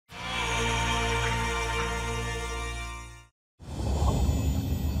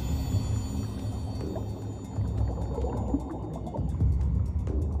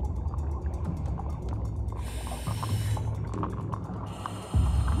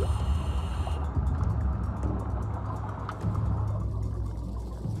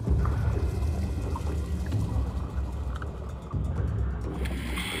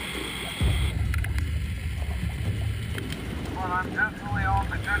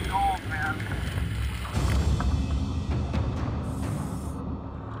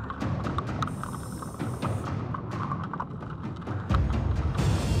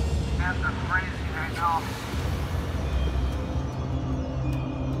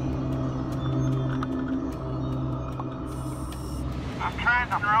trying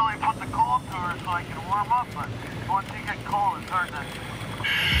to really put the cold to her so I can warm up, but once you get cold, it's hard to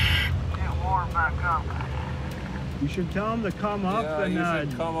get warm back up. You should tell him to come up and you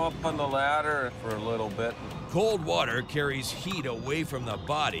should come up on the ladder for a little bit. Cold water carries heat away from the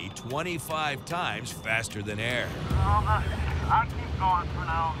body 25 times faster than air. I'll keep going for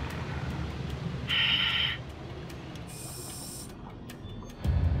now.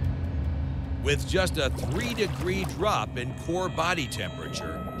 With just a 3-degree drop in core body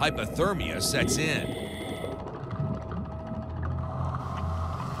temperature, hypothermia sets in.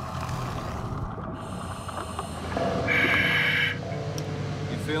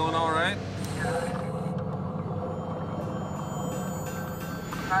 You feeling all right?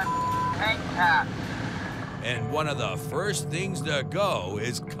 And one of the first things to go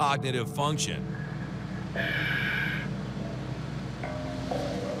is cognitive function.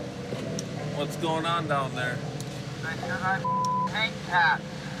 What's going on down there?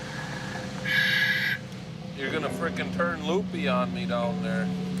 You're gonna frickin' turn loopy on me down there.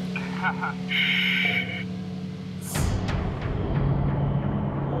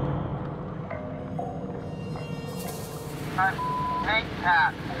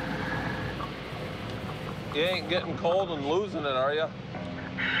 You ain't getting cold and losing it, are you?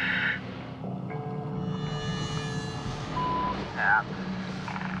 Yeah.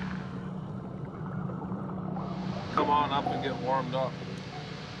 Come on up and get warmed up.